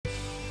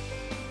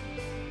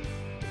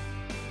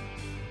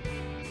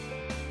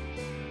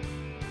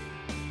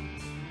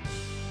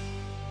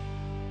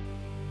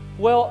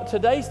Well,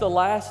 today's the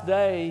last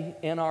day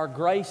in our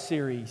Grace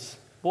series.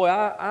 Boy,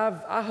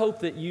 I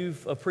hope that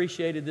you've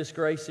appreciated this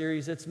Grace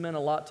series. It's meant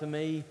a lot to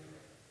me.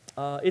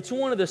 It's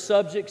one of the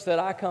subjects that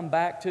I come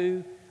back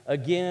to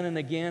again and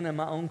again in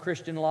my own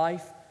Christian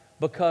life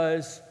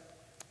because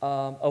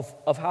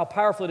of how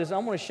powerful it is. I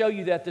want to show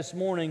you that this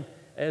morning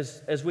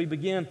as we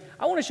begin.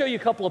 I want to show you a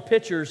couple of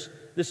pictures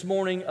this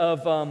morning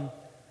of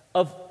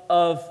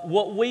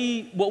what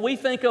we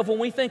think of when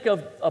we think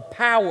of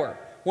power.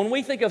 When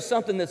we think of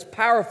something that's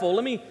powerful,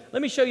 let me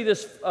show you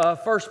this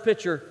first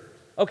picture.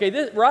 Okay,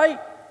 this right,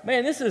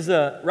 man. This is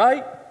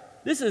right.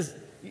 This is.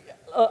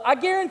 I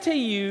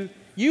guarantee you,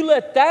 you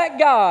let that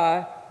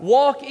guy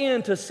walk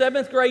into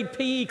 7th grade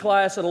PE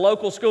class at a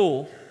local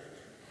school,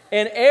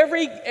 and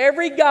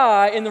every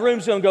guy in the room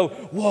is going to go,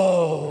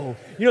 "Whoa!"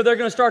 You know, they're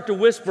going to start to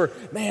whisper,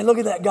 "Man, look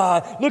at that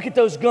guy! Look at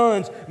those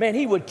guns! Man,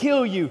 he would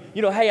kill you!"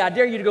 You know, "Hey, I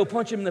dare you to go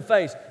punch him in the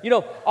face!" You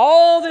know,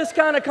 all this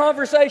kind of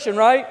conversation,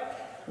 right?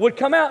 Would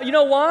come out. You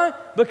know why?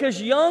 Because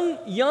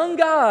young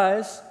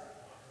guys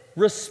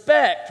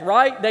respect,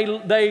 right?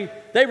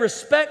 They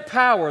respect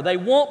power. They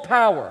want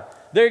power.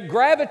 They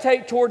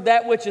gravitate toward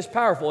that which is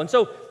powerful. And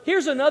so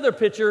here's another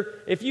picture.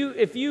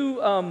 Okay,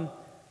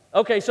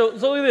 so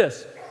look at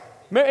this.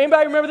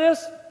 Anybody remember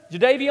this?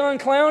 Jadeveon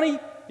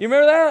Clowney? You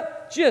remember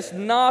that? Just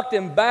knocked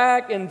him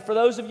back. And for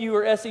those of you who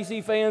are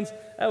SEC fans,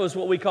 that was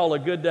what we call a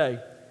good day.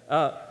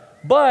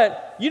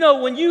 But you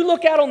know, when you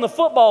look out on the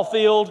football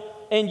field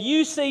and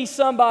you see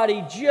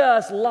somebody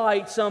just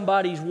light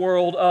somebody's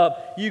world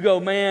up, you go,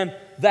 "Man,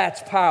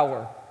 that's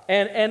power."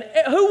 And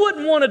who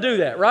wouldn't want to do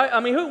that, right? I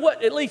mean,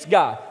 at least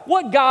guy.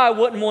 What guy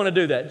wouldn't want to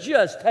do that?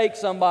 Just take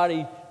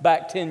somebody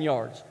back 10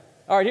 yards.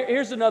 All right,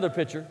 here's another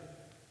picture.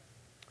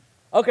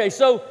 Okay,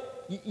 so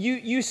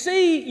you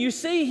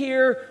see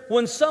here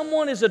when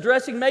someone is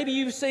addressing, maybe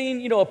you've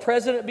seen, a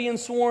president being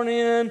sworn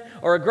in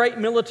or a great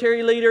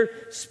military leader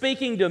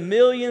speaking to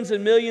millions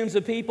and millions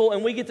of people,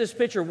 and we get this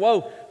picture,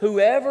 whoa,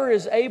 whoever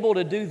is able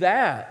to do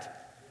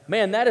that,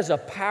 man, that is a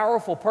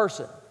powerful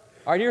person.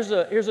 All right,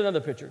 here's another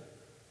picture.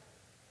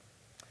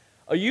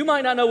 You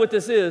might not know what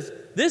this is.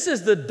 This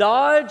is the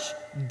Dodge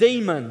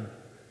Demon.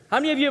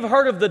 How many of you have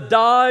heard of the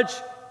Dodge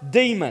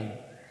Demon?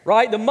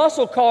 Right? The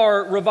muscle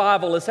car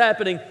revival is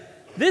happening.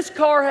 This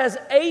car has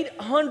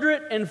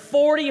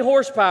 840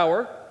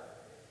 horsepower.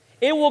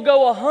 It will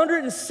go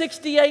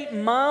 168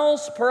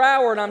 miles per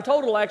hour, and I'm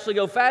told it'll actually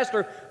go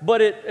faster,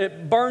 but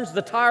it burns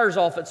the tires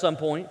off at some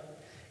point.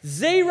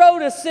 0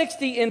 to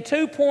 60 in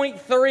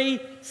 2.3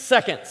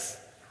 seconds.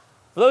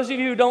 For those of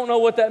you who don't know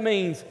what that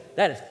means,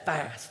 that is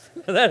fast.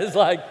 That is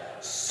like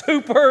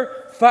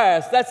super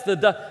fast. That's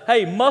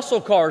muscle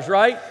cars,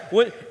 right?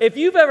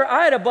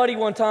 I had a buddy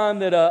one time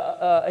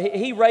that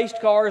he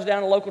raced cars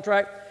down a local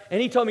track, and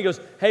he told me, he goes,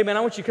 "Hey man,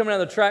 I want you to come down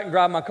the track and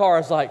drive my car." I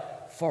was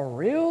like, "For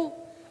real?"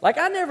 Like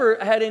I never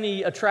had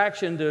any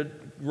attraction to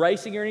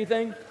racing or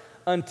anything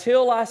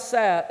until I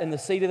sat in the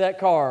seat of that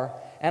car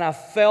and I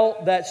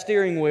felt that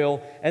steering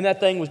wheel, and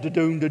that thing was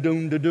da-doom,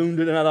 da-doom, da-doom,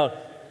 da-doom, and I thought,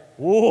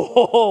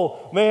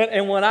 whoa, man.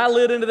 And when I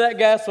lit into that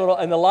gas pedal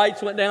and the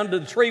lights went down, the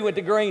tree went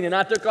to green, and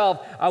I took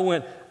off, I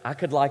went, I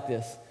could like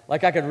this.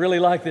 Like I could really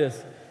like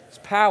this. It's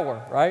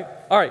power, right?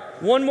 All right,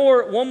 one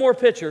more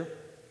picture.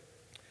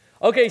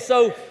 Okay,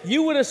 so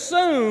you would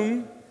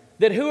assume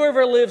that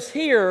whoever lives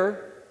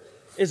here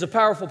is a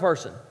powerful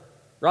person,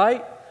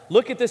 right?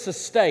 Look at this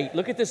estate.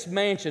 Look at this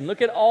mansion.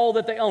 Look at all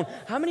that they own.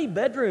 How many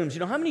bedrooms?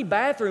 How many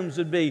bathrooms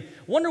would be?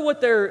 Wonder what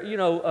their,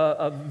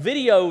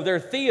 their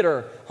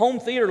theater, home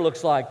theater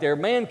looks like, their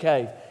man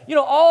cave.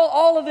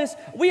 All of this.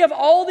 We have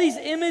all these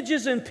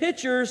images and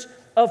pictures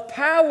of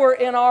power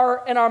in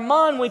our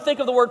mind when we think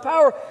of the word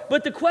power.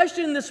 But the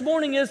question this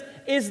morning is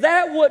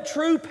that what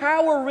true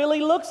power really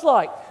looks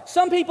like?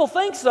 Some people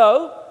think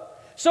so.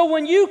 So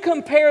when you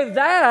compare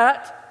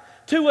that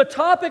to a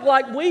topic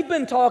like we've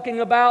been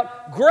talking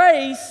about,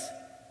 grace,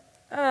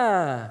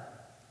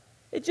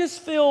 it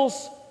just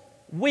feels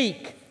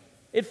weak.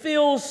 It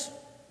feels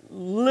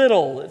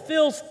little. It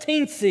feels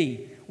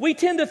teensy. We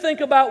tend to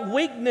think about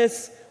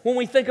weakness when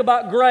we think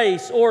about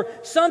grace, or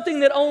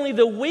something that only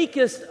the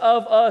weakest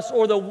of us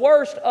or the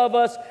worst of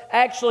us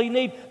actually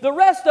need. The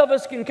rest of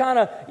us can kind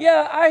of,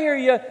 I hear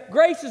you,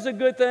 grace is a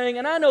good thing,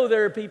 and I know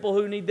there are people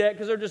who need that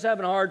because they're just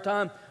having a hard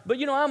time,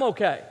 but I'm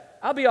okay.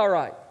 I'll be all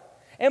right.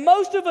 And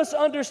most of us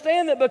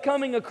understand that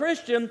becoming a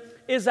Christian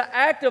is an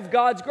act of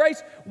God's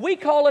grace. We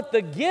call it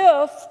the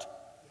gift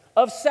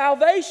of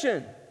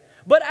salvation.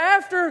 But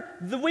after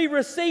we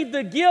receive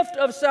the gift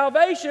of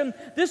salvation,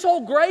 this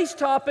whole grace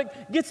topic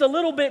gets a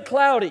little bit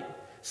cloudy.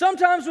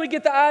 Sometimes we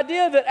get the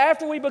idea that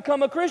after we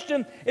become a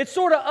Christian, it's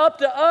sort of up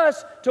to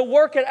us to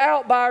work it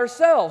out by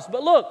ourselves.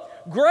 But look,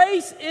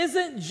 grace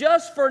isn't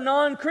just for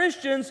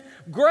non-Christians.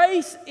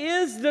 Grace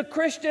is the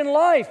Christian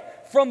life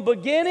from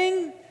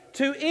beginning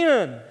to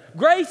end.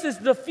 Grace is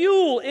the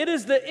fuel. It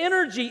is the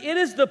energy. It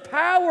is the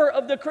power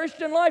of the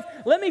Christian life.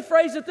 Let me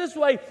phrase it this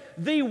way.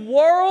 The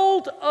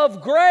world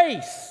of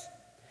grace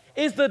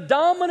is the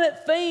dominant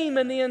theme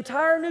in the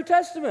entire New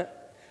Testament.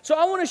 So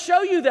I want to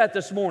show you that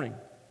this morning.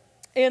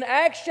 In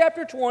Acts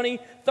chapter 20,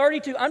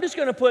 32, I'm just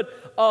going to put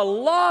a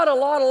lot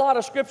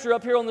of scripture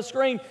up here on the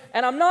screen,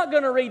 and I'm not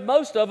going to read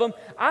most of them.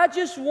 I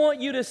just want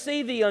you to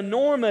see the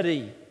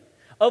enormity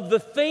of the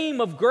theme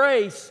of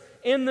grace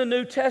in the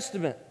New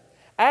Testament.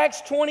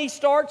 Acts 20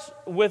 starts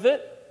with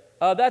it.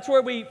 That's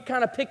where we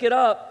kind of pick it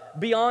up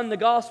beyond the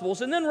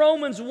Gospels. And then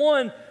Romans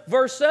 1,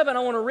 verse 7, I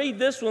want to read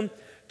this one.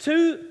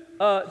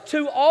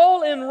 To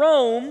all in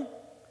Rome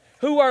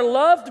who are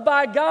loved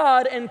by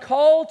God and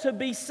called to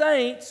be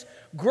saints,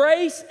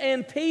 grace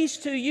and peace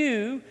to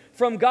you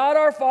from God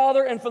our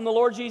Father and from the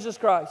Lord Jesus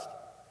Christ.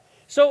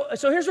 So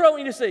here's what I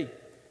want you to see.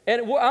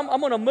 And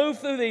I'm going to move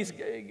through these.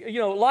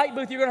 Light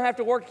booth, you're going to have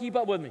to work to keep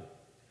up with me.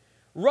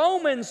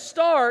 Romans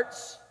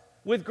starts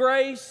with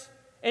grace,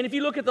 and if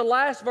you look at the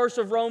last verse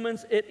of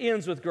Romans, it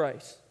ends with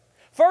grace.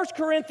 1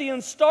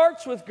 Corinthians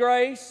starts with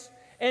grace,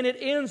 and it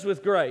ends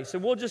with grace.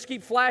 And we'll just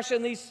keep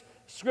flashing these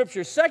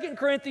scriptures. 2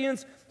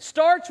 Corinthians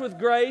starts with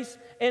grace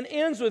and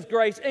ends with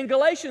grace. And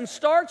Galatians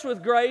starts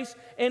with grace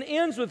and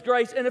ends with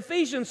grace. And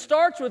Ephesians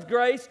starts with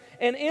grace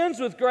and ends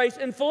with grace.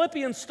 And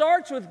Philippians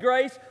starts with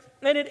grace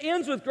and it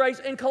ends with grace.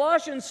 And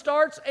Colossians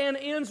starts and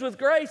ends with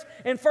grace.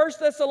 And 1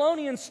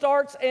 Thessalonians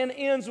starts and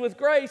ends with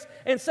grace.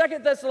 And 2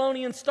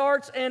 Thessalonians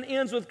starts and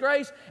ends with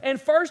grace. And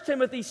 1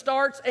 Timothy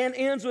starts and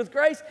ends with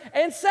grace.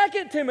 And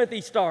 2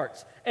 Timothy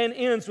starts and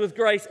ends with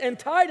grace. And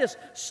Titus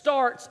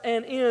starts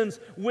and ends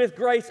with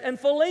grace. And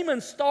Philemon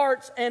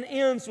starts and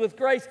ends with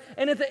grace.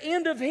 And at the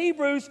end of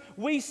Hebrews,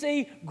 we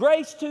see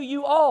grace to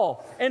you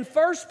all. And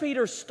 1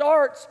 Peter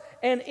starts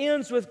and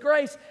ends with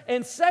grace.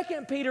 And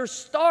 2 Peter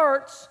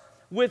starts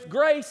with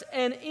grace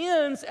and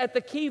ends at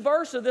the key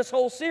verse of this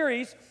whole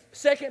series,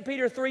 2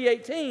 Peter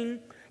 3:18,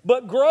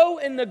 but grow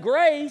in the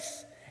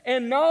grace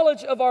and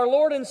knowledge of our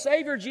Lord and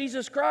Savior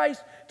Jesus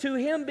Christ. To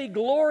Him be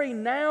glory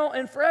now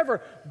and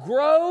forever.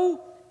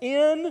 Grow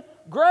in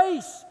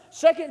grace.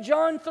 2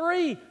 John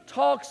 3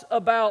 talks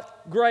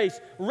about grace.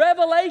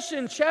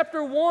 Revelation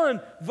chapter 1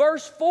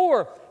 verse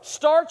 4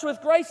 starts with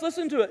grace.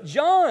 Listen to it.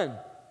 John,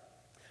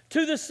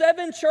 to the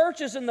 7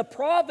 churches in the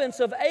province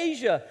of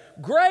Asia,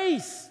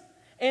 grace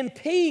and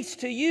peace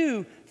to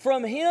you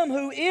from Him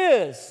who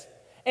is,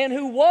 and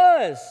who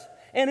was,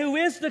 and who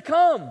is to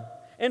come,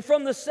 and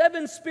from the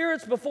 7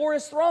 spirits before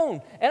His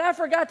throne. And I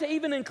forgot to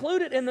even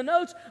include it in the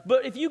notes,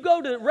 but if you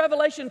go to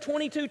Revelation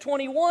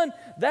 22:21,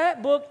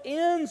 that book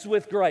ends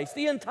with grace.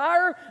 The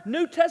entire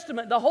New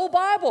Testament, the whole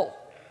Bible,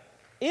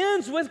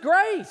 ends with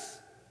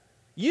grace.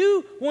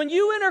 When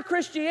you enter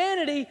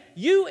Christianity,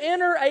 you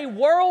enter a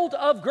world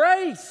of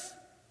grace.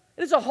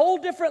 It is a whole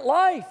different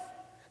life.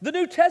 The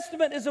New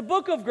Testament is a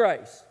book of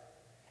grace.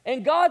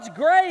 And God's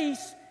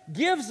grace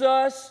gives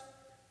us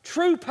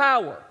true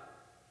power.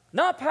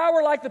 Not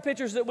power like the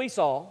pictures that we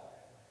saw,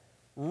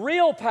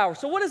 real power.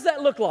 So what does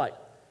that look like?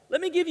 Let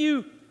me give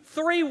you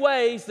 3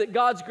 ways that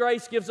God's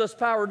grace gives us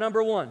power.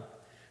 Number 1,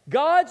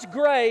 God's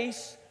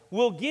grace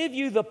will give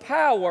you the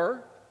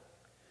power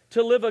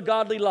to live a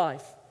godly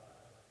life.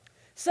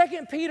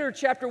 2 Peter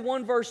chapter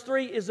 1 verse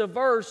 3 is a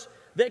verse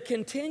that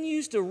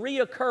continues to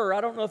reoccur. I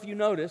don't know if you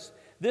noticed.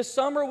 This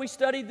summer we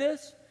studied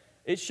this.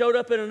 It showed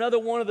up in another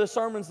one of the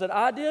sermons that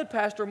I did.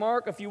 Pastor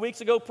Mark a few weeks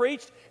ago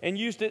preached and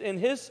used it in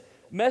his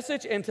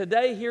message, and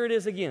today here it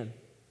is again.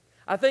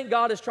 I think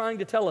God is trying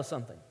to tell us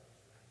something.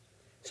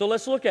 So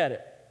let's look at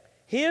it.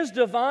 His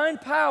divine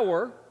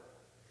power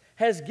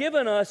has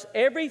given us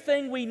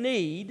everything we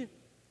need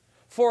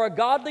for a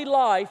godly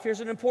life.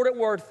 Here's an important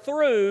word,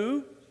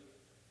 through,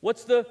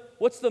 what's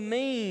the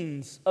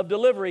means of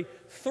delivery?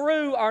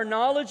 Through our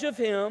knowledge of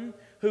Him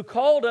who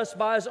called us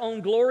by His own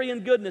glory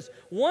and goodness.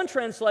 One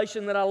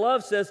translation that I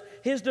love says,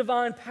 His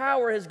divine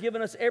power has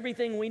given us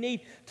everything we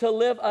need to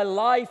live a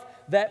life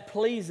that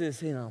pleases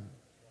Him.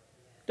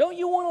 Don't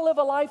you want to live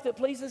a life that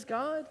pleases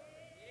God?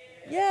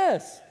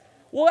 Yes.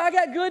 Well, I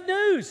got good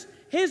news.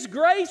 His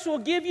grace will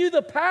give you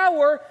the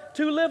power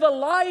to live a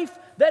life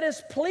that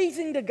is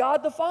pleasing to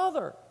God the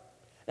Father.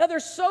 Now,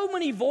 there's so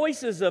many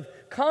voices of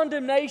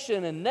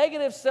condemnation and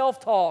negative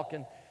self-talk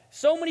and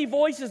so many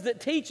voices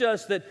that teach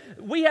us that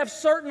we have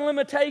certain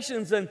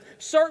limitations and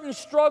certain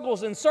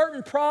struggles and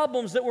certain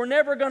problems that we're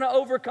never going to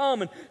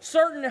overcome and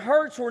certain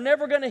hurts we're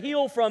never going to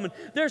heal from. And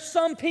there's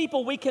some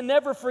people we can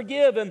never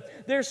forgive, and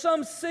there's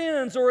some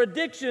sins or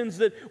addictions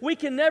that we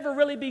can never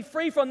really be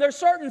free from. There's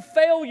certain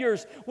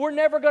failures we're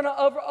never going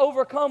to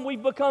overcome.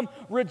 We've become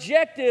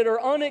rejected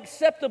or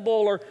unacceptable,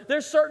 or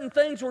there's certain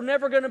things we're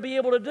never going to be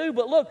able to do.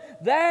 But look,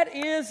 that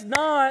is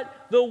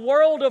not the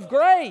world of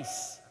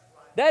grace.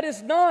 That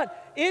is not.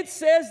 It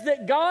says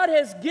that God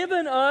has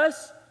given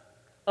us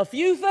a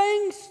few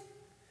things,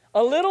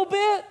 a little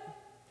bit,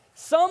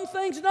 some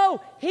things.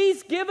 No,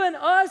 He's given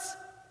us,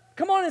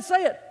 come on and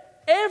say it,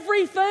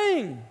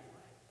 everything.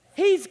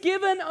 He's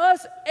given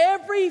us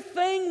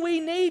everything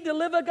we need to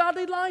live a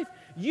godly life.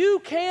 You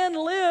can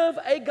live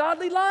a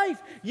godly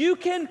life. You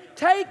can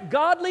take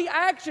godly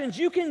actions.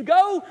 You can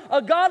go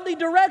a godly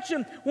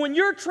direction. When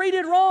you're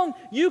treated wrong,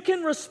 you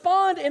can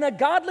respond in a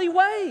godly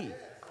way.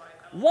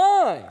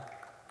 Why?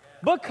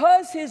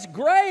 Because His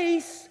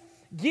grace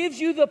gives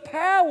you the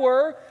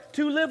power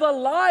to live a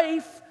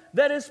life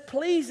that is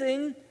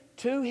pleasing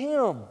to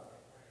Him.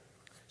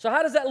 So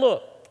how does that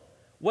look?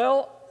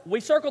 Well, we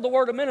circled the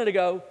word a minute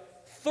ago,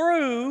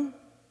 through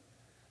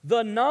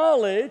the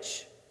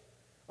knowledge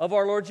of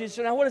our Lord Jesus.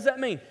 Now, what does that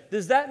mean?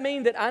 Does that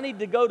mean that I need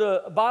to go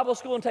to Bible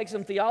school and take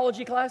some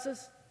theology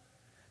classes?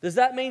 Does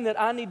that mean that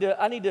I need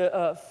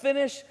to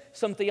finish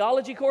some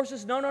theology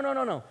courses?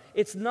 No.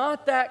 It's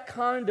not that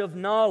kind of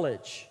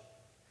knowledge.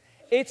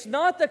 It's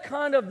not the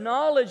kind of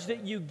knowledge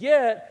that you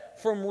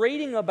get from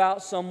reading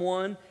about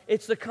someone.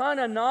 It's the kind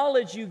of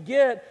knowledge you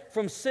get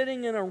from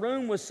sitting in a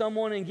room with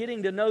someone and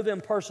getting to know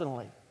them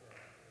personally.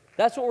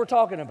 That's what we're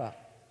talking about.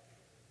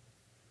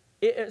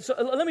 So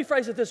let me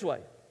phrase it this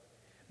way.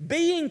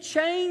 Being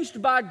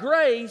changed by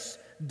grace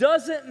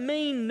doesn't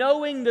mean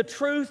knowing the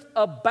truth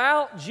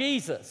about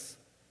Jesus.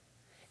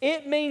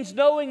 It means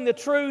knowing the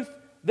truth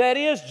that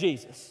is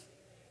Jesus.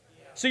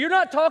 So you're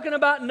not talking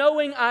about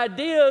knowing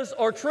ideas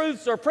or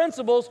truths or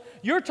principles.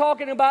 You're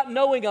talking about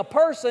knowing a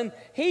person.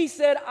 He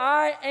said,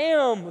 I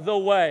am the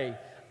way.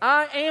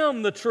 I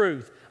am the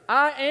truth.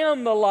 I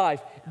am the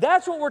life.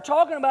 That's what we're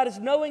talking about, is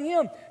knowing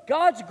Him.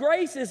 God's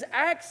grace is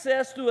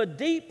access through a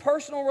deep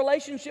personal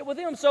relationship with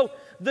Him. So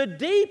the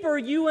deeper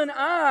you and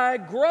I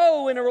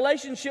grow in a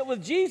relationship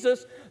with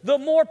Jesus, the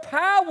more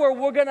power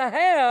we're going to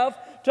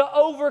have to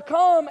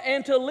overcome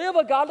and to live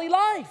a godly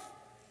life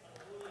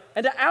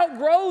and to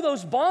outgrow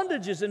those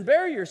bondages and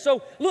barriers.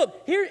 So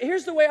look,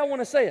 here's the way I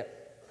want to say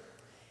it.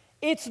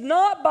 It's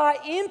not by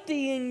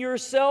emptying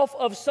yourself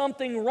of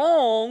something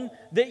wrong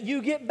that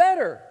you get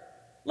better.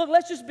 Look,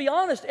 let's just be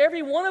honest.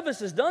 Every one of us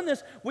has done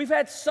this. We've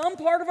had some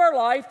part of our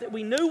life that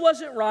we knew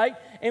wasn't right,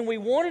 and we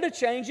wanted to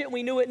change it.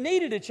 We knew it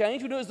needed to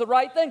change. We knew it was the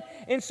right thing.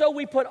 And so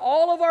we put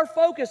all of our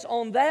focus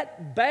on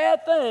that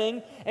bad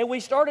thing, and we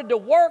started to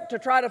work to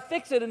try to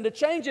fix it and to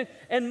change it.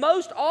 And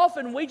most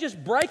often, we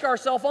just break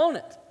ourselves on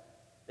it.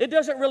 It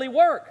doesn't really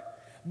work.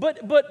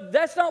 But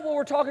that's not what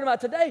we're talking about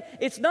today.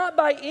 It's not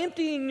by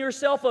emptying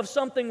yourself of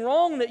something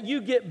wrong that you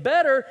get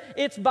better.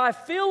 It's by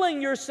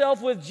filling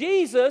yourself with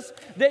Jesus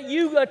that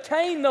you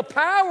attain the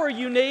power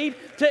you need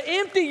to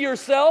empty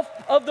yourself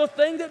of the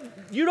thing that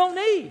you don't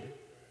need,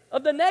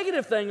 of the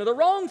negative thing or the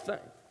wrong thing.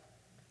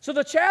 So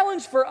the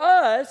challenge for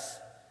us,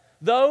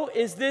 though,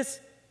 is this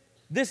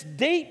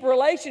deep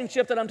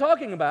relationship that I'm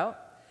talking about,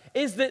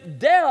 is that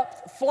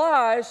depth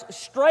flies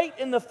straight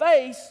in the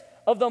face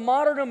of the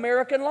modern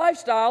American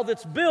lifestyle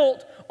that's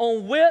built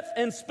on width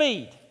and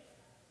speed.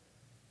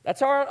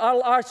 That's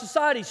our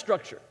society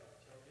structure.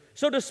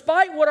 So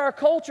despite what our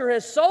culture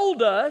has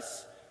sold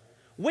us,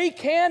 we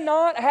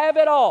cannot have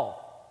it all.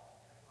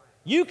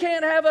 You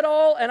can't have it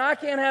all, and I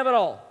can't have it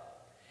all.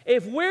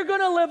 If we're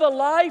going to live a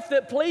life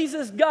that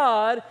pleases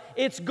God,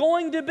 it's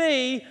going to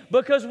be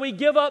because we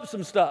give up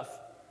some stuff.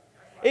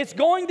 It's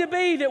going to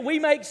be that we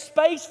make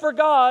space for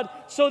God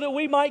so that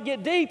we might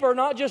get deeper,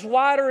 not just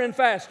wider and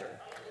faster.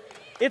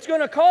 It's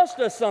going to cost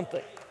us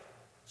something.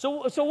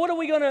 So what are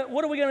we going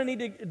to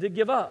need to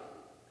give up?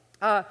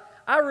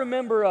 I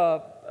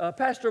remember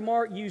Pastor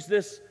Mark used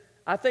this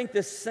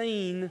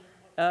scene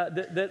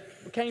that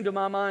came to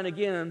my mind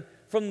again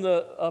from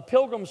the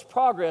Pilgrim's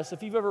Progress.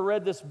 If you've ever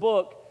read this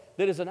book,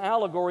 that is an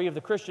allegory of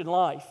the Christian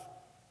life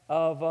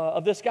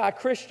of this guy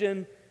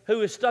Christian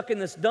who is stuck in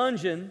this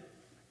dungeon,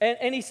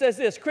 and he says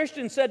this: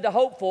 Christian said to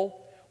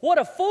Hopeful, "What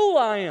a fool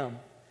I am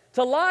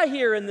to lie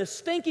here in this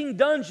stinking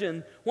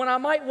dungeon when I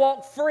might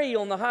walk free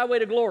on the highway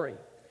to glory."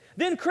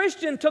 Then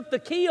Christian took the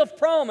key of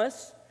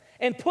promise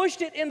and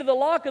pushed it into the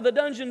lock of the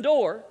dungeon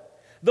door.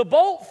 The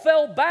bolt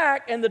fell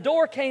back and the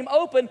door came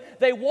open.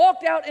 They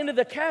walked out into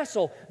the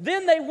castle.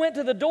 Then they went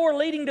to the door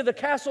leading to the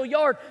castle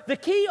yard. The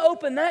key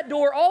opened that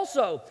door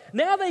also.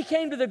 Now they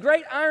came to the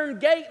great iron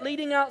gate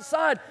leading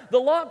outside. The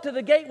lock to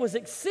the gate was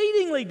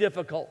exceedingly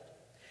difficult.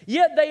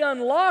 Yet they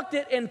unlocked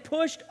it and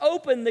pushed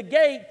open the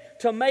gate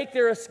to make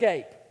their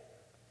escape.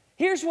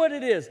 Here's what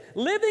it is.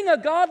 Living a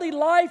godly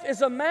life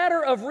is a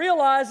matter of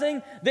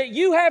realizing that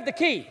you have the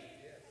key.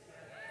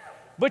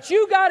 But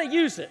you got to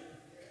use it.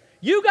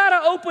 You got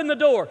to open the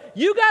door.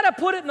 You got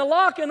to put it in the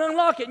lock and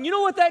unlock it. And you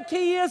know what that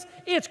key is?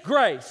 It's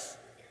grace.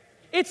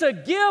 It's a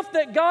gift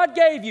that God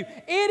gave you.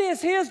 It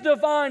is His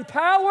divine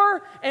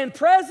power and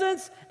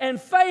presence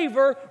and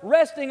favor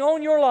resting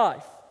on your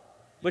life.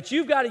 But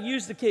you've got to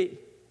use the key.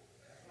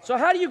 So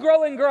how do you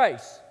grow in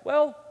grace?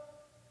 Well,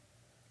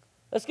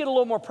 let's get a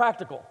little more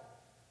practical.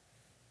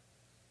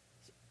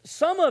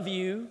 Some of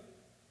you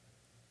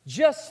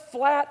just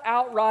flat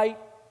outright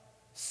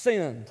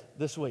sinned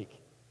this week.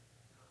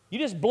 You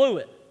just blew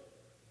it,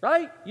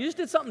 right? You just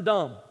did something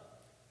dumb.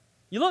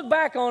 You look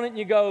back on it and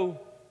you go,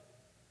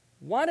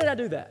 why did I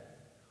do that?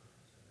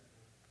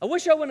 I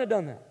wish I wouldn't have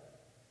done that.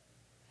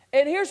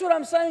 And here's what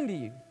I'm saying to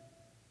you.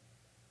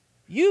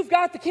 You've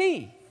got the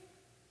key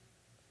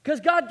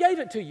because God gave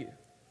it to you.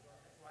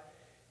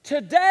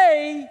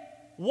 Today,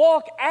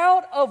 walk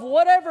out of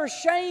whatever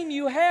shame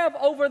you have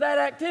over that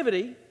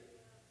activity,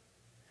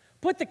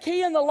 put the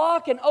key in the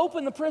lock and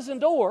open the prison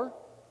door,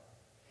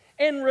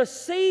 and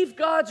receive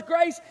God's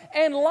grace.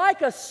 And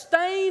like a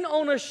stain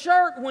on a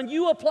shirt, when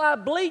you apply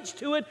bleach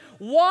to it,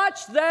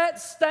 watch that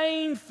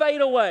stain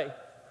fade away.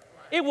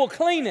 It will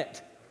clean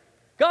it.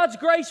 God's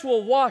grace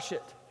will wash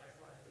it.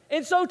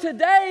 And so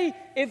today,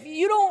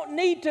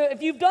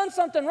 if you've done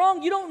something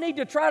wrong, you don't need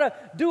to try to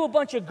do a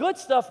bunch of good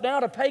stuff now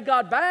to pay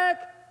God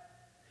back.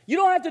 You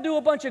don't have to do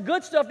a bunch of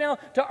good stuff now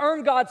to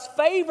earn God's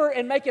favor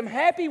and make Him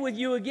happy with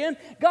you again.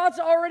 God's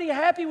already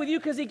happy with you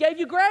because He gave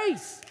you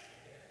grace.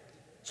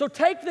 So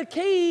take the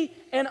key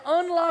and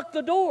unlock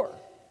the door.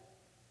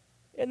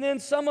 And then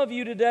some of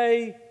you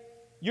today,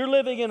 you're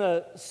living in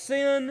a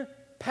sin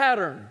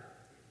pattern.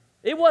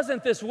 It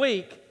wasn't this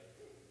week.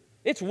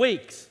 It's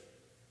weeks.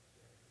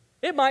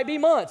 It might be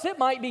months. It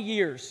might be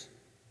years.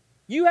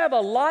 You have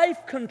a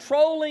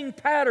life-controlling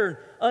pattern,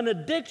 an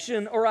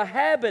addiction or a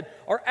habit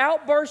or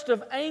outburst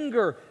of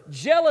anger,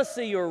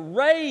 jealousy or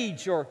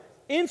rage or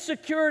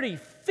insecurity,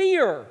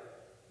 fear,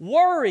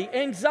 worry,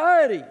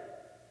 anxiety.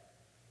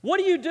 What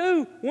do you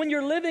do when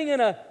you're living in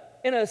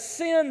a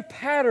sin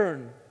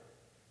pattern?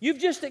 You've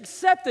just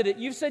accepted it.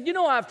 You've said,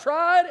 I've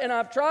tried and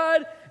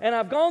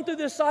I've gone through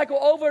this cycle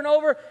over and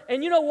over,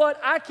 and you know what?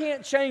 I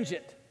can't change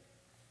it.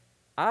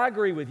 I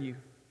agree with you.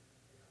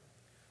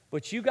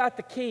 But you got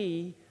the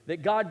key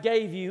that God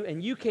gave you,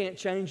 and you can't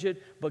change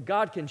it, but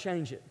God can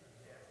change it.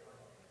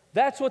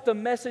 That's what the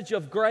message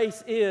of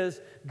grace is.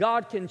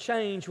 God can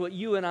change what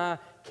you and I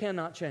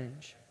cannot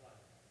change.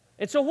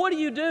 And so what do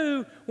you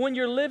do when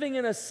you're living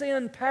in a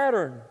sin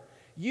pattern?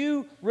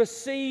 You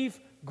receive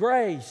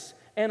grace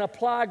and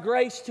apply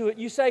grace to it.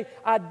 You say,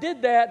 I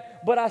did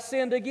that, but I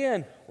sinned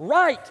again.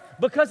 Right,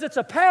 because it's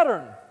a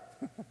pattern.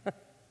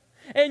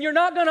 And you're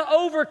not going to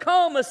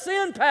overcome a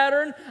sin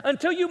pattern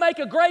until you make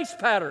a grace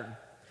pattern.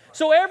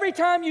 So every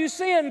time you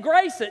sin,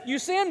 grace it. You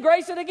sin,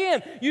 grace it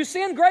again. You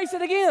sin, grace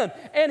it again.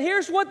 And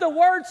here's what the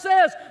Word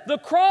says. The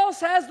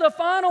cross has the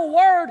final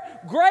word.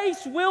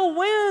 Grace will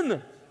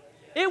win.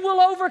 It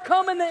will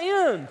overcome in the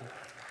end.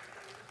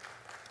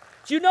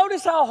 Do you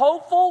notice how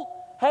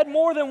Hopeful had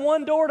more than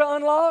one door to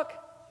unlock?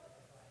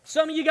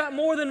 Some of you got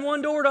more than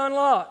one door to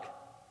unlock.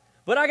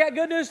 But I got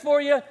good news for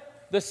you.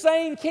 The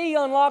same key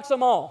unlocks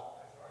them all.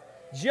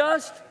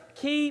 Just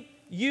keep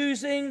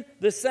using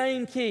the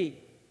same key.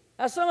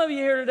 Now, some of you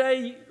here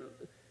today,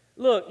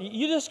 look,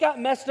 you just got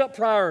messed up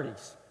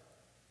priorities,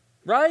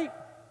 right?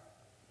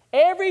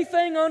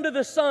 Everything under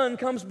the sun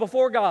comes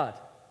before God.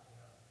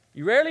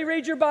 You rarely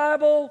read your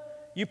Bible.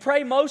 You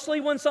pray mostly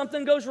when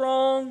something goes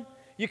wrong.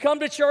 You come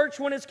to church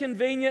when it's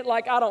convenient,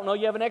 like, I don't know,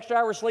 you have an extra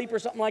hour of sleep or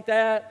something like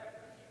that.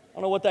 I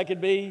don't know what that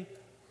could be.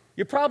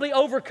 You're probably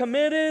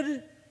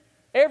overcommitted.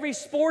 Every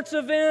sports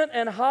event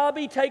and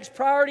hobby takes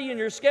priority in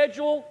your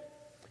schedule.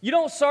 You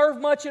don't serve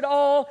much at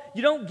all.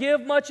 You don't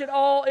give much at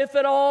all, if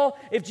at all.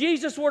 If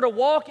Jesus were to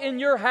walk in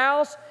your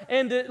house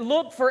and to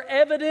look for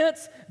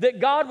evidence that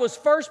God was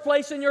first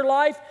place in your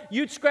life,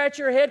 you'd scratch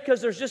your head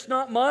because there's just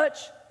not much.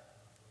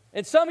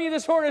 And some of you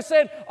this morning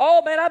said,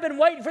 oh man, I've been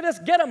waiting for this.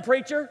 Get them,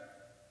 preacher.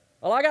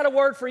 Well, I got a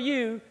word for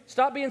you.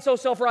 Stop being so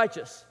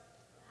self-righteous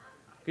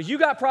because you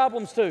got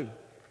problems too.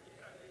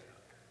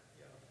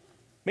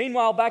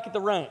 Meanwhile, back at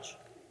the ranch.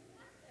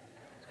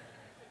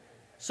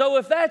 So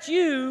if that's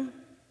you,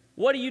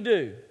 what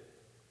do?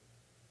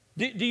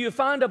 Do you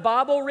find a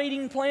Bible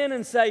reading plan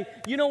and say,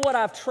 you know what,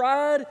 I've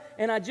tried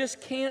and I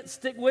just can't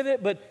stick with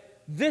it,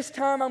 but this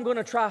time I'm going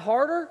to try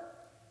harder?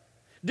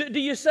 Do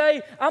you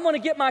say, I'm going to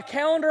get my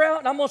calendar out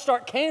and I'm going to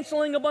start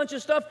canceling a bunch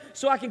of stuff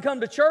so I can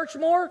come to church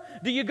more?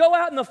 Do you go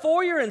out in the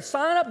foyer and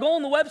sign up, go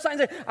on the website and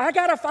say, I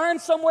got to find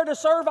somewhere to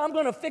serve, I'm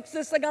going to fix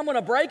this thing, I'm going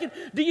to break it?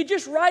 Do you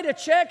just write a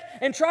check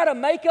and try to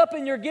make up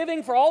in your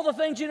giving for all the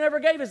things you never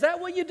gave? Is that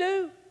what you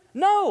do?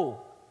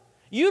 No.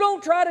 You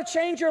don't try to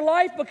change your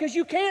life because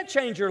you can't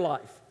change your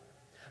life.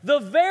 The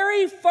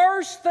very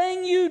first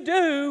thing you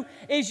do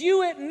is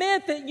you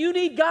admit that you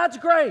need God's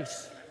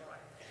grace.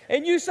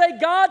 And you say,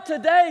 God,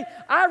 today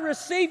I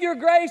receive your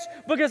grace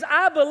because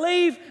I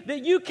believe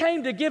that you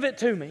came to give it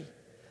to me.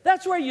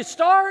 That's where you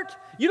start.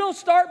 You don't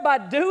start by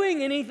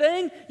doing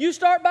anything. You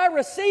start by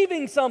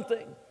receiving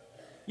something.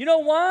 You know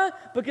why?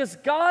 Because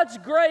God's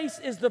grace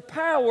is the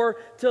power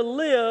to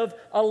live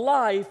a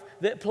life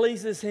that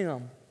pleases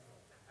Him.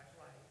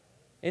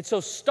 And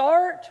so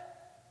start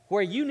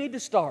where you need to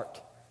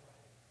start.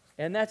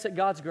 And that's at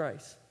God's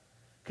grace.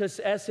 Because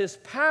as His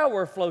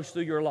power flows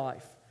through your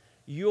life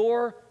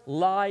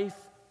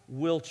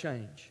will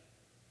change.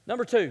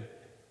 Number 2,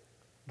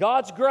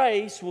 God's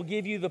grace will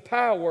give you the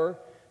power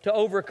to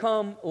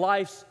overcome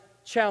life's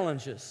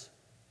challenges.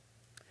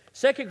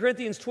 2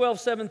 Corinthians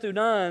 12, 7 through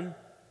 9,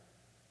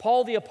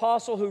 Paul the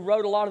Apostle, who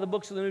wrote a lot of the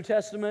books of the New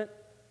Testament,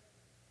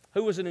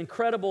 who was an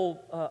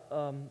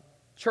incredible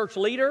church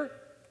leader,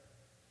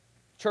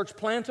 church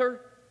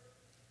planter,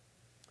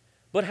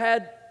 but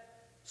had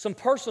some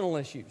personal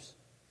issues.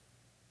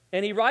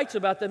 And he writes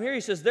about them here.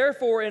 He says,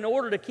 therefore, in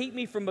order to keep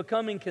me from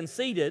becoming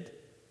conceited,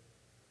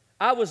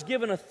 I was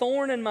given a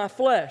thorn in my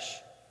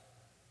flesh,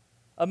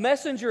 a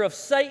messenger of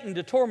Satan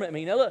to torment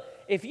me. Now look,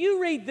 if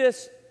you read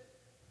this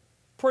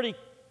pretty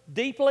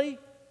deeply,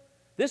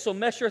 This will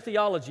mess your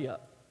theology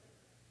up.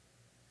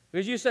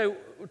 Because you say,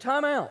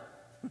 time out.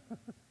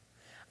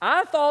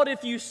 I thought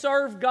if you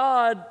serve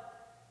God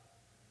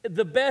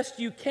the best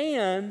you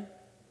can,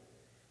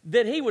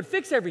 that He would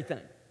fix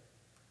everything.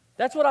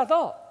 That's what I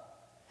thought.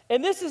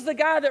 And this is the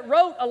guy that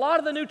wrote a lot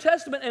of the New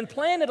Testament and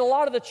planted a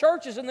lot of the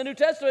churches in the New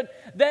Testament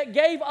that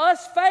gave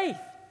us faith.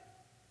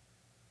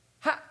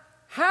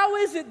 How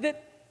is it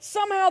that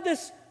somehow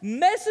this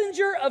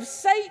messenger of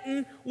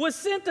Satan was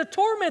sent to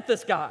torment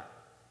this guy?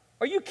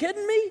 Are you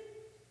kidding me?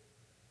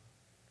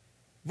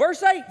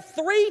 Verse 8,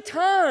 3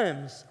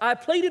 times I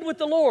pleaded with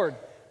the Lord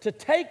to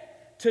take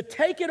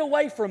it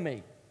away from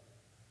me.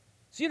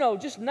 So,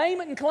 just name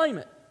it and claim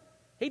it.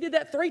 He did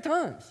that 3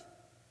 times.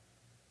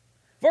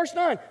 Verse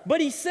 9,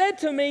 but He said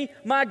to me,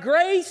 my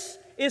grace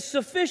is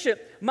sufficient.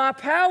 My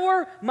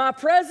power, my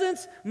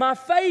presence, my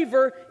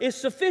favor is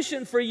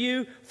sufficient for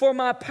you, for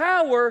my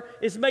power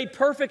is made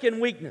perfect in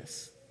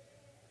weakness.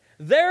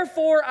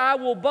 Therefore, I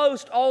will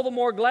boast all the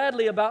more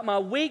gladly about my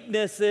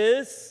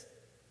weaknesses,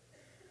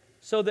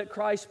 so that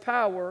Christ's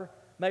power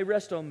may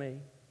rest on me.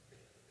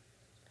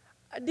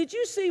 Did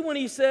you see when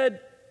he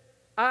said,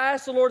 I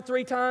asked the Lord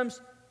 3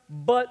 times,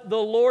 but the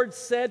Lord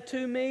said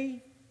to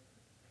me?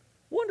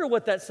 Wonder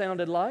what that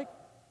sounded like.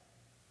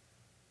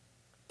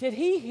 Did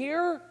he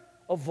hear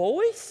a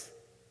voice?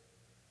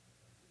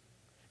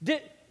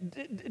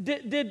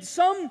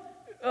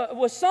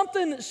 Was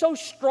something so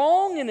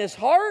strong in his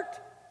heart?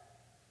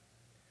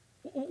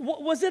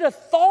 Was it a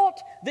thought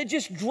that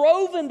just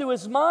drove into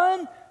his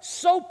mind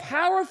so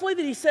powerfully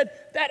that he said,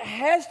 that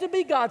has to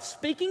be God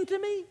speaking to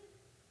me?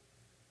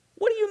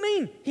 What do you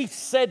mean, He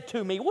said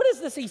to me? What is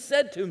this He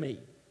said to me?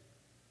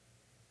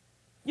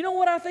 You know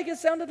what I think it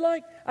sounded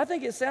like? I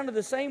think it sounded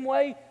the same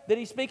way that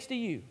He speaks to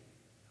you.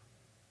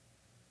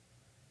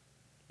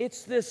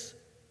 It's this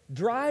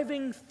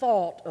driving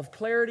thought of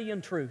clarity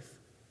and truth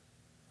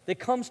that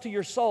comes to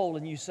your soul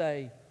and you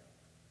say,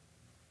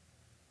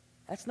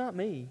 that's not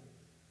me.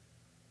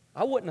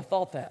 I wouldn't have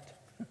thought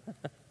that.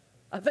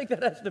 I think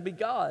that has to be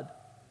God.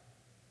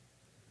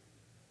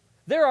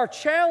 There are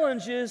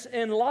challenges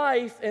in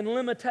life and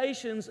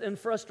limitations and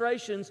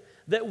frustrations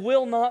that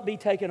will not be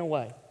taken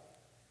away.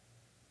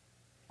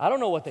 I don't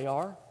know what they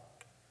are.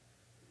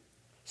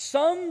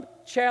 Some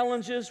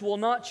challenges will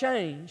not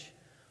change,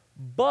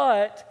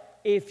 but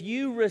if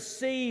you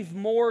receive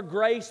more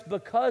grace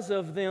because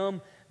of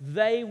them,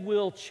 they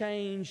will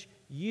change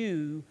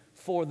you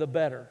for the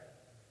better.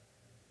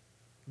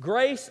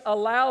 Grace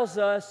allows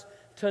us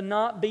to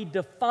not be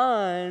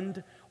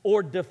defined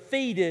or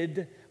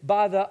defeated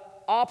by the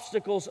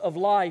obstacles of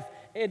life.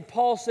 And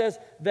Paul says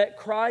that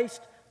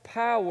Christ's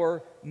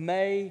power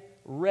may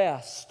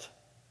rest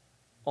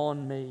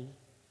on me.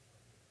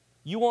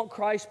 You want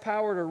Christ's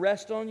power to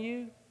rest on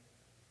you?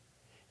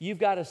 You've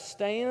got to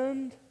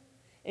stand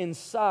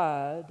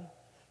inside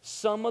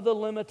some of the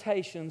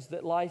limitations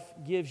that life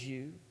gives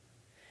you,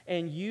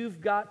 and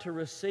you've got to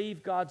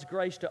receive God's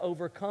grace to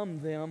overcome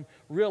them,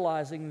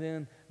 realizing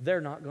then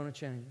they're not going to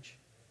change.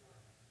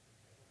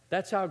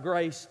 That's how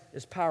grace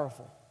is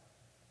powerful.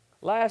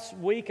 Last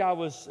week I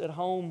was at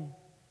home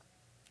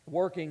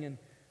working and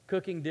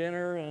cooking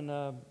dinner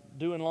and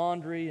doing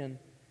laundry, and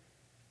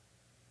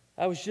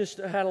I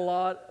had a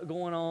lot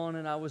going on,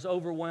 and I was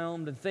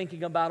overwhelmed and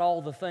thinking about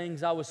all the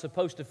things I was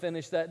supposed to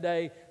finish that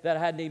day that I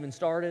hadn't even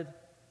started.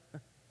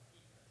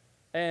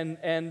 And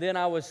then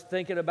I was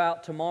thinking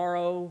about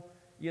tomorrow,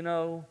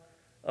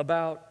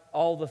 about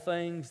all the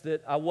things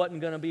that I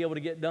wasn't going to be able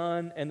to get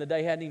done, and the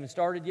day hadn't even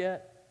started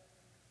yet.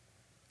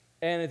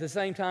 And at the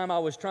same time, I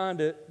was trying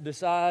to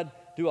decide,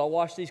 do I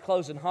wash these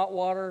clothes in hot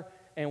water,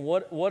 and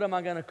what am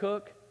I going to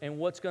cook, and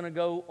what's going to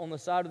go on the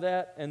side of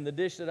that, and the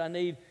dish that I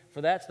need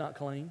for that's not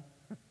clean.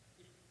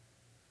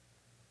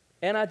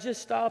 And I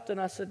just stopped and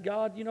I said,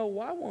 God,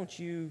 why won't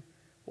you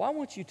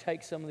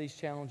take some of these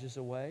challenges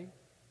away?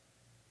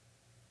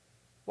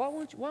 Why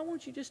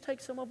won't you just take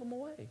some of them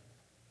away?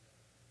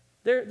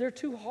 They're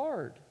too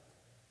hard.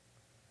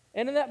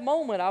 And in that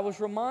moment, I was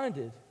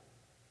reminded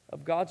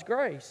of God's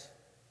grace.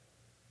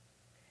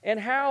 And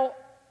how,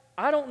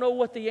 I don't know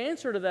what the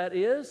answer to that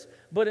is,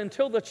 but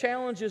until the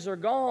challenges are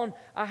gone,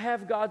 I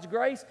have God's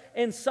grace,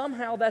 and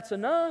somehow that's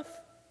enough.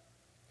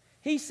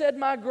 He said,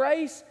 my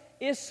grace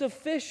is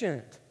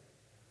sufficient.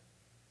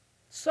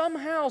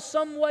 Somehow,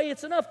 some way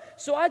it's enough.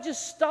 So I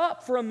just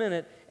stopped for a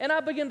minute and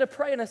I began to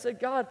pray and I said,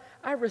 God,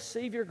 I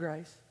receive your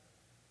grace.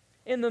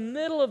 In the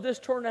middle of this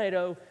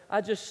tornado,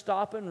 I just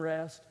stop and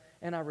rest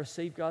and I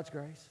receive God's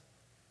grace.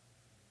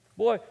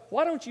 Boy,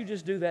 why don't you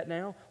just do that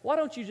now? Why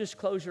don't you just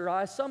close your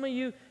eyes? Some of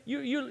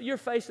you're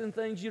facing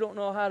things you don't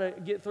know how to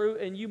get through,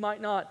 and you're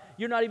not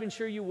even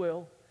sure you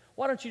will.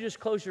 Why don't you just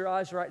close your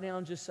eyes right now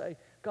and just say,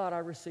 God, I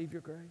receive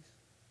your grace.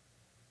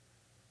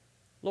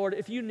 Lord,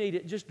 if you need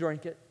it, just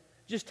drink it.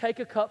 Just take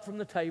a cup from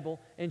the table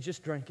and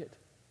just drink it.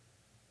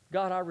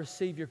 God, I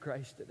receive your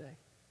grace today.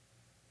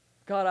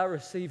 God, I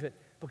receive it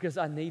because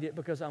I need it,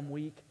 because I'm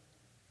weak.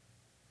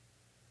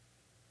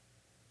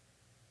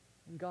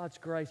 And God's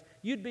grace,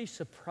 you'd be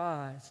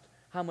surprised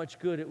how much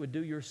good it would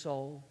do your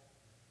soul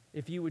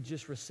if you would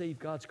just receive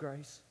God's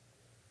grace.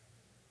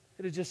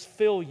 It'll just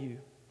fill you,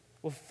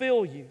 will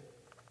fill you.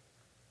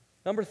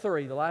 Number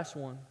 3, the last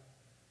one.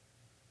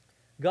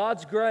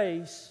 God's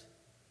grace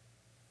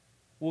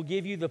will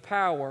give you the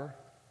power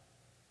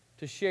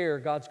to share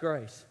God's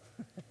grace.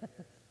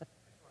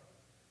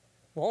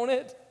 Won't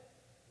it?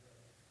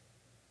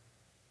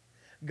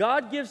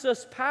 God gives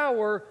us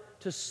power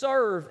to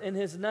serve in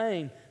His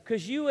name,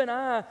 because you and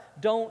I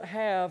don't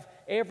have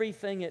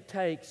everything it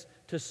takes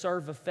to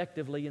serve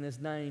effectively in His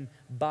name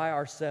by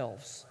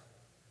ourselves.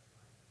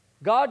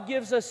 God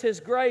gives us His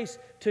grace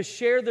to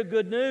share the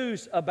good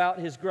news about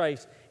His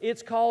grace.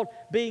 It's called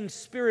being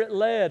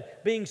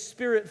Spirit-led, being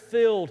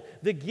Spirit-filled.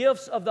 The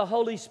gifts of the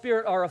Holy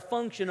Spirit are a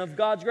function of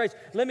God's grace.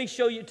 Let me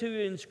show you to you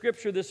in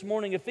Scripture this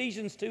morning,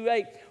 Ephesians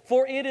 2:8.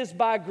 For it is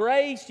by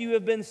grace you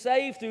have been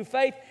saved through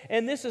faith,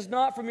 and this is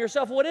not from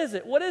yourself. What is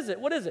it? What is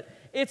it? What is it?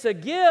 It's a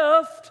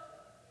gift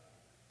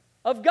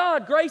of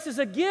God. Grace is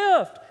a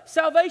gift.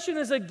 Salvation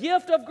is a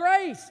gift of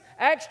grace.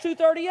 Acts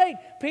 2:38,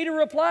 Peter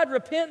replied,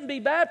 repent and be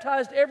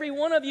baptized, every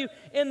one of you,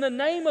 in the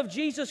name of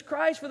Jesus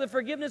Christ for the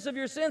forgiveness of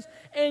your sins,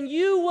 and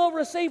you will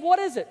receive, what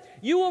is it?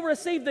 You will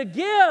receive the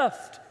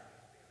gift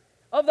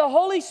of the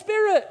Holy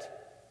Spirit.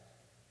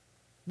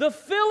 The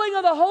filling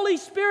of the Holy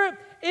Spirit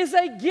is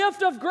a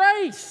gift of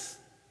grace.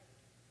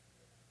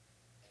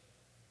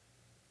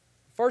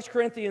 1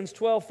 Corinthians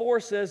 12:4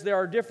 says there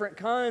are different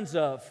kinds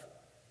of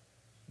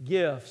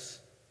gifts,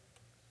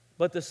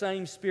 but the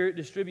same Spirit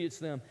distributes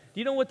them. Do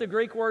you know what the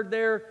Greek word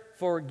there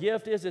for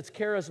gift is? It's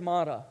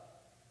charismata,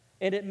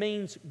 and it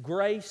means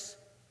grace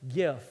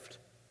gift.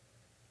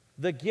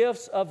 The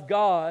gifts of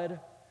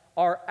God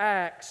are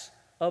acts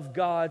of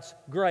God's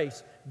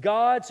grace.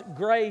 God's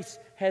grace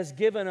has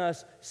given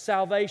us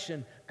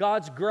salvation.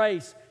 God's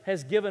grace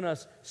has given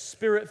us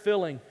Spirit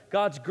filling.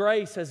 God's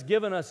grace has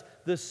given us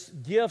the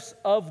gifts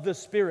of the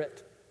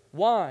Spirit.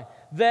 Why?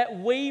 That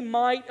we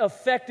might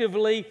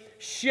effectively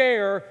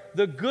share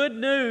the good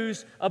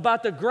news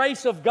about the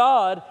grace of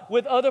God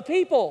with other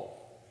people.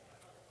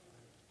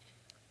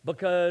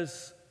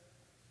 Because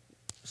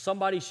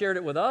somebody shared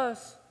it with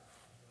us.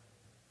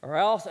 Or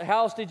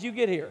how else did you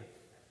get here?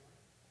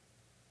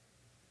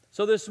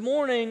 So this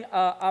morning,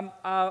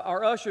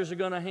 our ushers are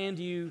going to hand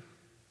you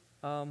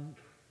an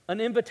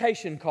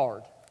invitation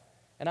card.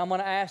 And I'm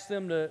going to ask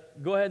them to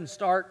go ahead and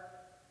start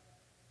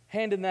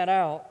handing that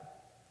out.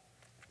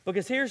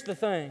 Because here's the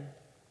thing.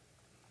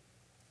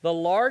 The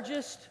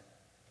largest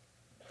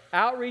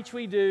outreach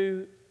we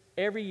do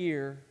every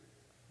year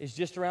is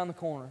just around the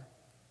corner.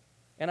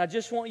 And I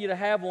just want you to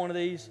have one of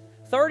these.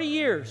 30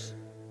 years.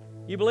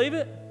 You believe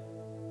it?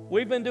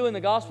 We've been doing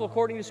the gospel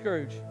according to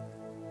Scrooge.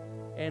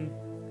 And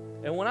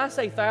when I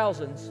say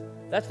thousands,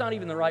 that's not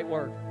even the right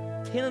word.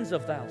 Tens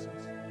of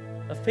thousands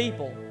of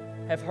people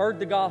have heard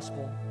the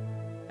gospel,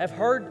 have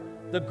heard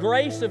the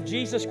grace of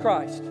Jesus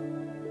Christ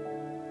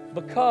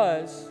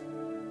because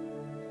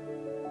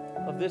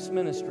of this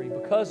ministry,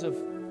 because of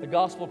the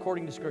gospel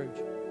according to Scrooge.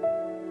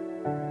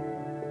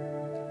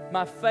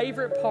 My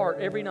favorite part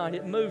every night,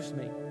 it moves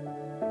me,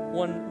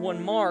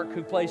 when Mark,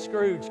 who plays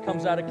Scrooge,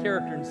 comes out of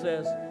character and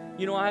says,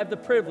 you know, I have the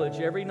privilege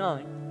every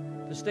night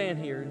to stand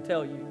here and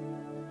tell you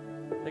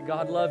that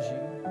God loves you,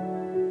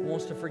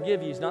 wants to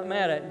forgive you. He's not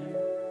mad at you.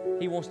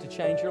 He wants to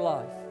change your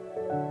life.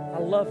 I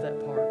love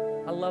that part.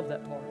 I love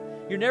that part.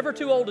 You're never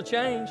too old to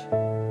change.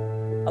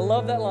 I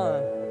love that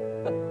line.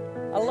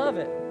 I love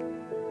it.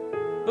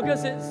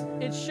 Because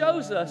it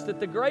shows us that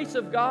the grace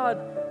of God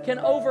can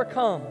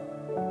overcome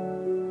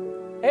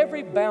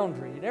every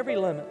boundary and every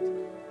limit.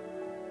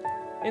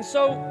 And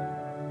so,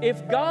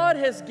 if God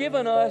has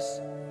given us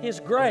His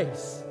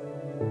grace,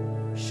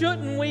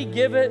 shouldn't we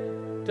give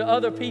it to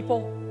other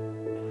people?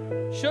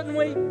 Shouldn't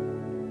we?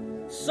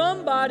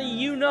 Somebody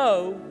you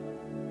know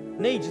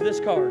needs this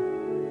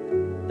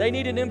card. They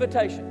need an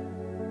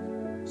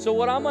invitation. So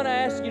what I'm going to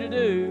ask you to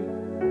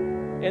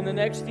do in the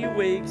next few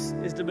weeks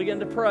is to begin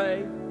to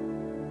pray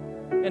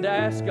and to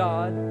ask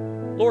God,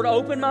 Lord,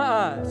 open my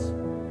eyes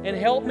and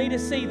help me to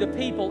see the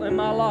people in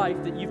my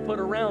life that you've put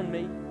around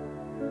me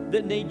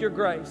that need your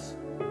grace.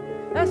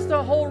 That's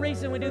the whole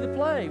reason we do the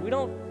play.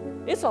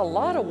 It's a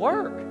lot of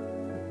work.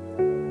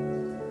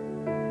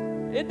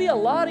 It'd be a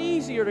lot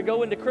easier to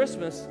go into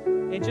Christmas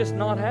and just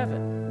not have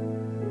it.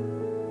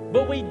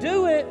 But we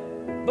do it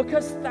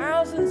because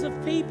thousands of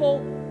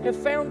people have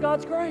found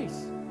God's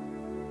grace.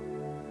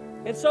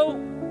 And so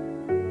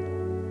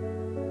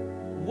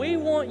we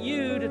want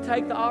you to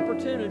take the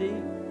opportunity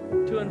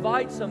to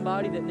invite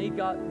somebody that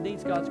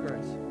needs God's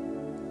grace.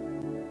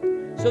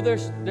 So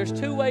there's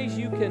two ways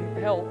you can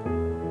help.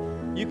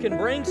 You can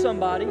bring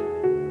somebody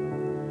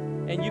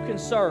and you can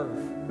serve.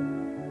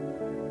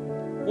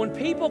 When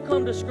people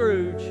come to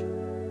Scrooge,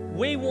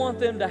 we want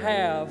them to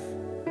have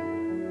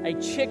a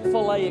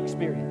Chick-fil-A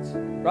experience,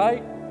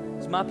 right?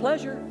 It's my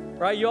pleasure,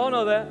 right? You all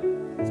know that.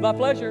 It's my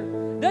pleasure.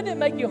 Doesn't it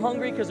make you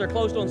hungry because they're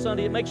closed on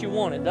Sunday? It makes you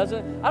want it, doesn't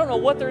it? I don't know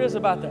what there is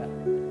about that.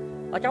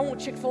 Like, I want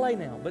Chick-fil-A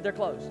now, but they're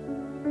closed.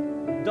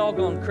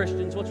 Doggone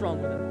Christians, what's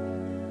wrong with them?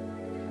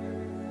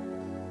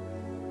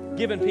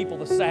 giving people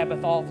the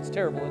Sabbath off. It's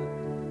terrible, isn't it?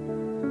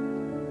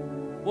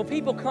 When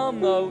people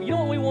come, though, you know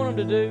what we want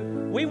them to do?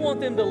 We want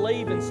them to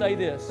leave and say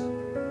this: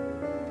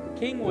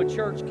 Kingwood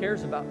Church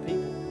cares about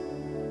people.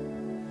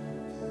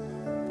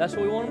 That's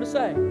what we want them to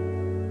say.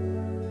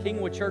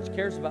 Kingwood Church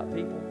cares about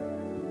people.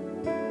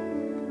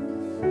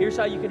 Here's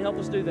how you can help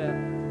us do that.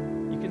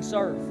 You can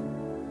serve.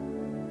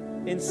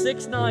 In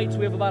 6 nights,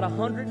 we have about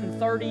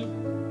 130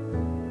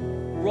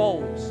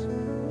 roles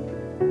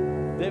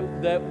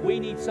that we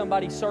need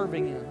somebody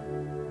serving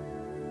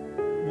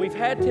in. We've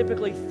had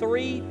typically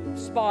 3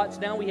 spots,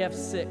 now we have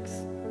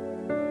 6.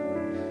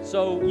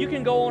 So you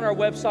can go on our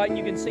website and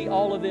you can see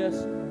all of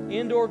this.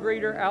 Indoor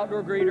greeter,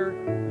 outdoor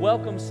greeter,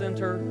 welcome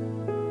center,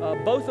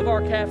 both of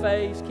our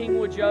cafes,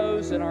 Kingwood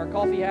Joe's and our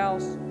coffee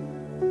house,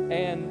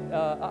 and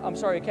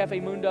Cafe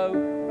Mundo.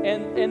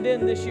 And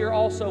then this year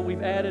also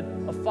we've added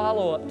a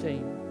follow-up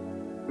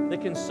team that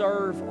can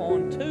serve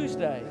on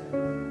Tuesday,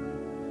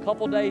 a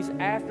couple days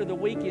after the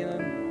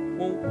weekend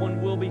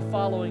when we'll be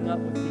following up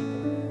with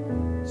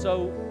people.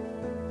 So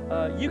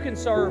you can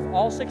serve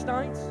all 6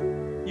 nighs.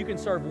 You can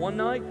serve one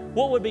night.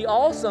 What would be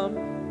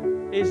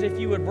awesome is if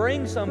you would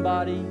bring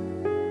somebody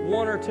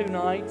 1 or 2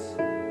 nights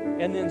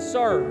and then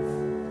serve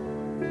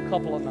a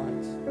couple of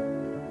nights.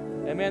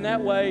 And man,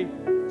 that way,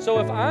 so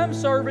if I'm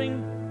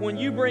serving when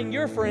you bring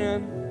your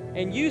friend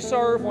and you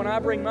serve when I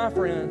bring my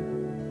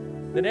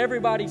friend, then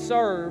everybody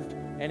served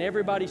and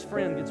everybody's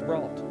friend gets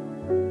brought,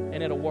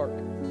 and it'll work.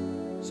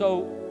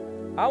 So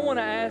I want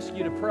to ask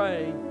you to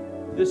pray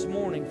this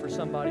morning for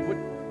somebody.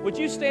 Would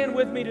you stand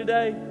with me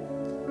today?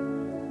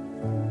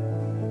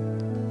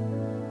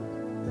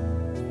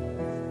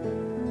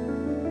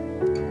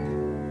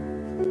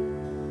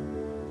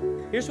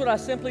 Here's what I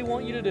simply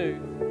want you to do.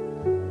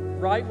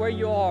 Right where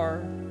you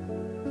are,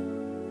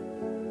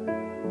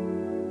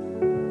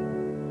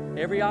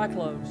 every eye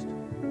closed.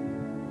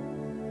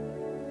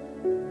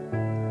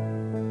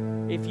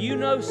 If you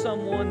know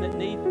someone that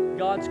needs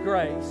God's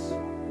grace,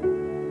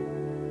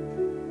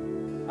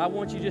 I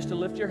want you just to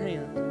lift your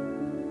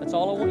hand. That's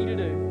all I want you to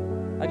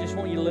do. I just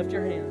want you to lift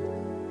your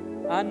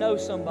hand. I know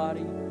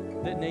somebody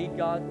that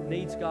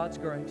needs God's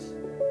grace.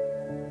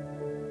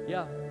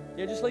 Yeah,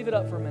 just leave it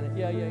up for a minute.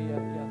 Yeah.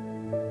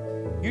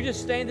 You're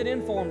just standing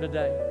in for them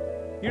today.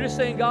 You're just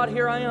saying, God,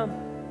 here I am.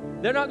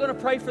 They're not going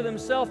to pray for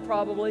themselves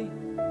probably,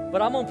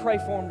 but I'm going to pray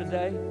for them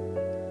today.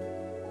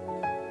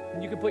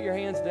 And you can put your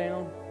hands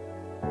down.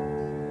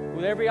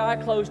 With every eye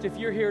closed, if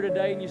you're here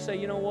today and you say,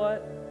 you know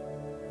what?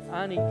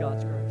 I need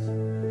God's grace.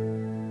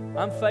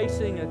 I'm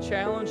facing a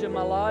challenge in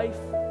my life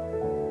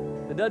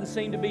that doesn't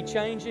seem to be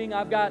changing.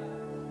 I've got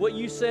what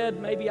you said,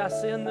 maybe I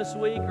sinned this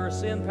week, or a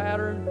sin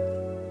pattern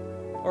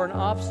or an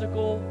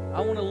obstacle.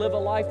 I want to live a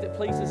life that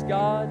pleases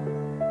God.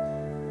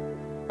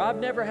 I've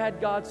never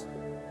had God's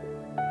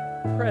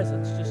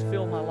presence just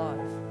fill my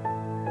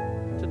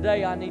life.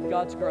 Today I need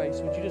God's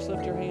grace. Would you just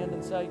lift your hand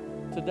and say,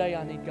 today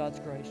I need God's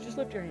grace? Just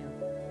lift your hand.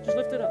 Just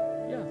lift it up.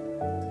 Yeah.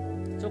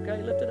 It's okay.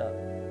 Lift it up.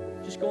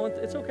 Just going.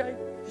 It's okay.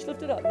 Just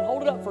lift it up and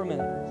hold it up for a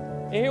minute.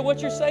 And hear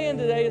what you're saying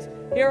today is,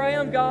 here I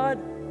am, God.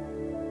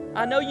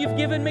 I know you've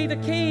given me the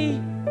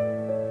key.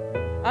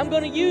 I'm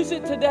going to use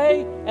it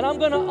today, and I'm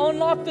going to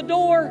unlock the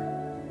door.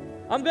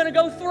 I'm going to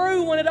go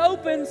through when it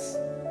opens.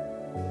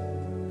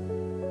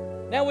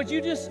 Now, would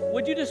you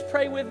just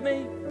pray with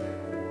me?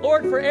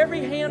 Lord, for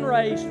every hand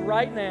raised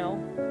right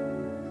now,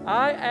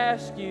 I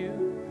ask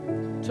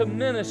you to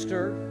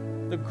minister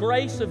the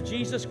grace of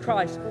Jesus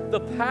Christ, the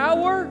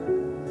power,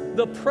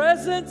 the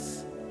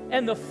presence,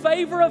 and the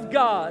favor of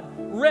God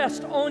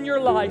rest on your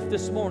life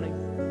this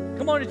morning.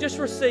 Come on, just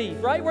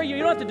receive. Right where you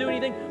don't have to do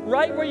anything.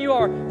 Right where you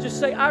are, just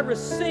say, I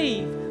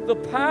receive the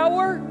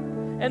power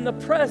and the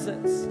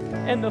presence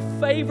and the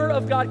favor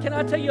of God. Can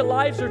I tell you,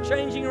 lives are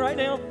changing right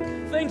now?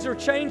 Things are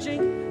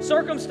changing.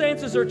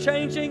 Circumstances are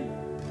changing.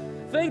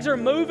 Things are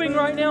moving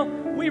right now.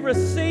 We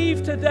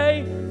receive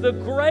today the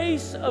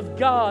grace of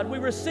God. We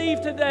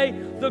receive today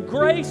the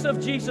grace of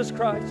Jesus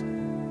Christ.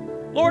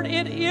 Lord,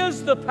 it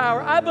is the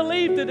power. I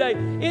believe today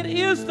it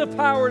is the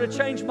power to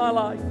change my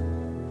life.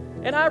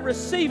 And I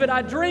receive it.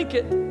 I drink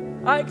it.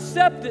 I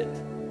accept it.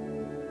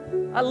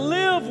 I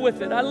live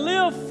with it. I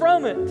live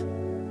from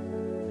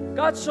it.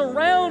 God,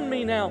 surround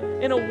me now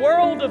in a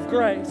world of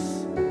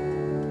grace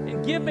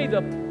and give me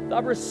I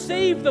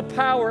receive the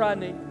power I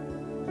need.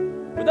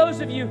 For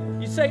those of you,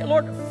 you say,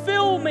 Lord,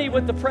 fill me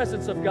with the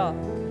presence of God.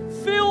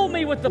 Fill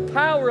me with the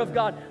power of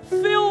God.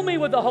 Fill me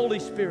with the Holy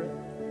Spirit.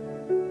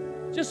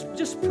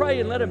 Just pray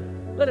and let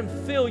Him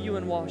fill you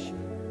and wash you.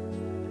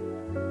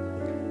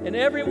 And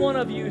every one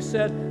of you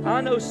said,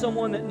 I know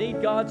someone that needs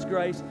God's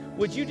grace.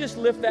 Would you just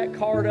lift that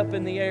card up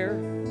in the air?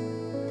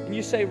 And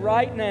you say,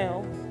 right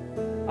now,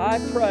 I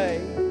pray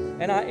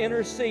and I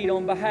intercede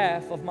on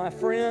behalf of my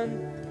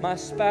friend, my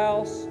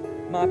spouse,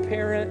 my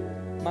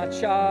parent, my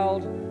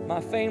child, my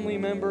family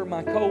member,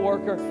 my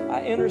coworker.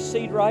 I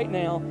intercede right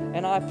now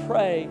and I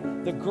pray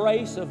the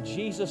grace of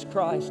Jesus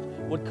Christ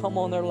would come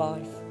on their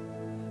life.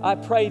 I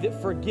pray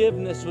that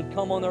forgiveness would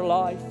come on their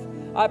life.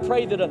 I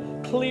pray that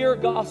a clear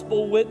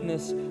gospel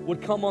witness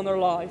would come on their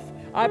life.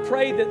 I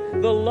pray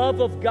that the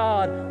love of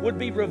God would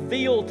be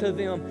revealed to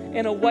them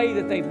in a way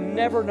that they've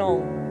never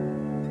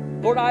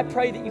known. Lord, I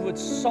pray that you would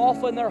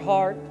soften their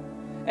heart.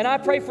 And I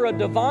pray for a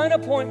divine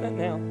appointment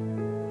now,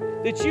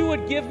 that you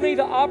would give me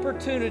the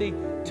opportunity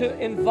to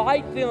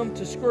invite them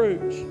to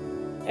Scrooge.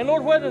 And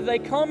Lord, whether they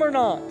come or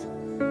not,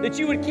 that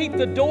you would keep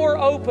the door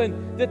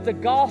open that the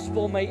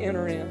gospel may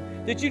enter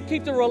in, that you'd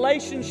keep the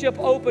relationship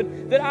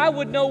open, that I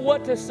would know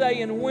what to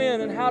say and when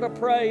and how to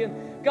pray.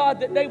 And God,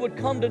 that they would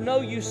come to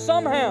know you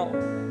somehow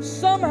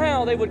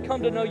they would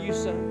come to know you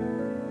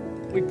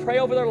soon. We pray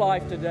over their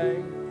life today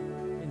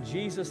in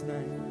Jesus'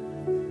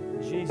 name,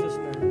 in Jesus'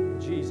 name,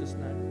 in Jesus'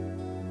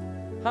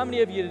 name. How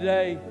many of you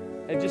today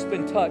have just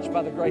been touched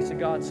by the grace of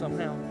God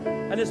somehow?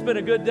 And it's been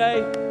a good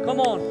day? Come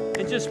on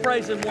and just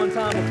praise Him one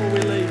time before we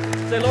leave.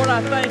 Say, Lord,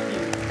 I thank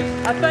you.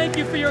 I thank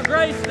you for your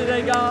grace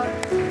today, God.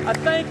 I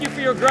thank you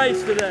for your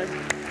grace today.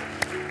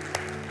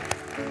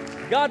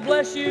 God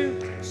bless you.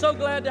 So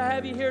glad to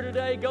have you here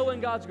today. Go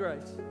in God's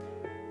grace.